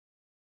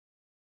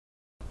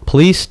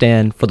Please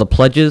stand for the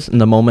pledges in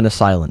the moment of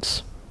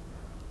silence.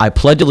 I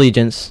pledge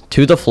allegiance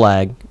to the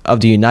flag of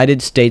the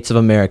United States of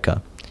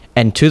America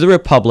and to the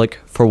republic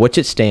for which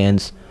it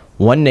stands,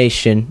 one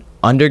nation,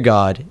 under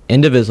God,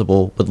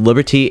 indivisible, with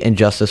liberty and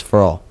justice for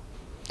all.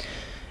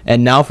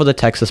 And now for the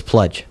Texas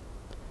Pledge.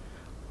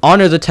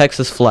 Honor the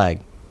Texas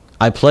flag.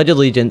 I pledge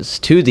allegiance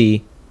to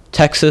thee,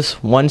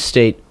 Texas, one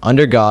state,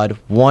 under God,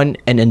 one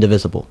and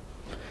indivisible.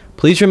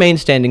 Please remain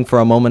standing for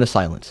a moment of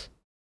silence.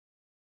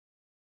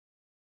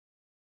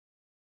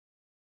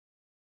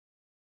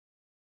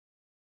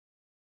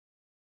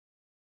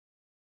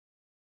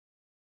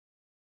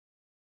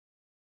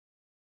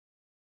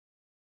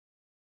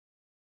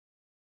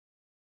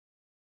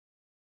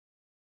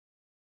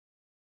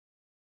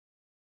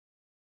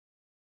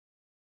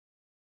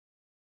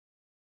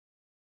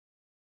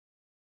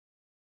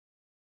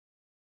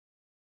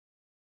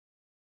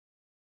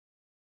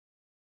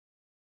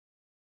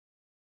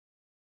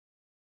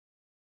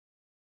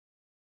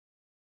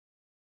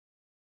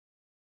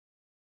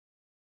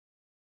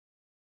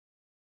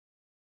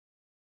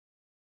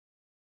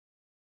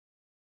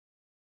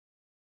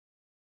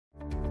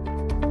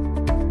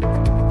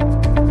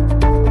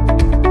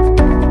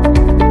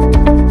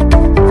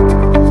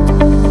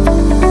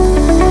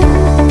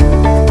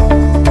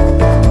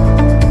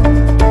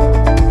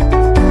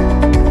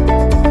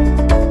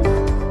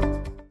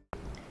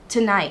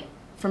 Tonight,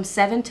 from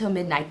 7 till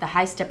midnight, the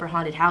High Stepper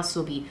Haunted House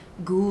will be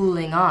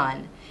ghouling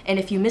on. And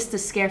if you missed the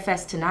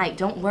Scarefest tonight,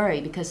 don't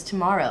worry, because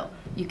tomorrow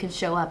you can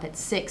show up at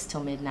 6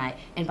 till midnight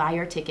and buy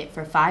your ticket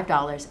for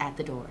 $5 at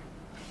the door.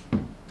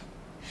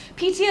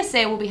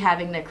 PTSA will be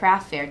having their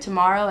craft fair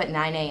tomorrow at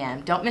 9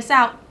 a.m. Don't miss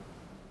out.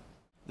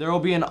 There will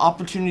be an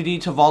opportunity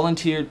to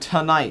volunteer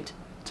tonight.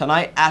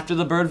 Tonight, after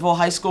the Birdville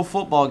High School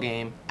football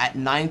game at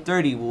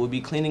 9:30, we will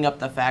be cleaning up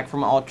the FAG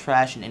from all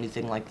trash and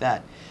anything like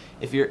that.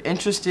 If you're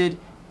interested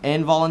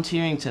in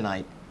volunteering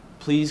tonight,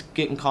 please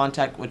get in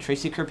contact with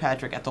Tracy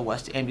Kirkpatrick at the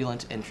West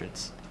Ambulance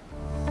entrance.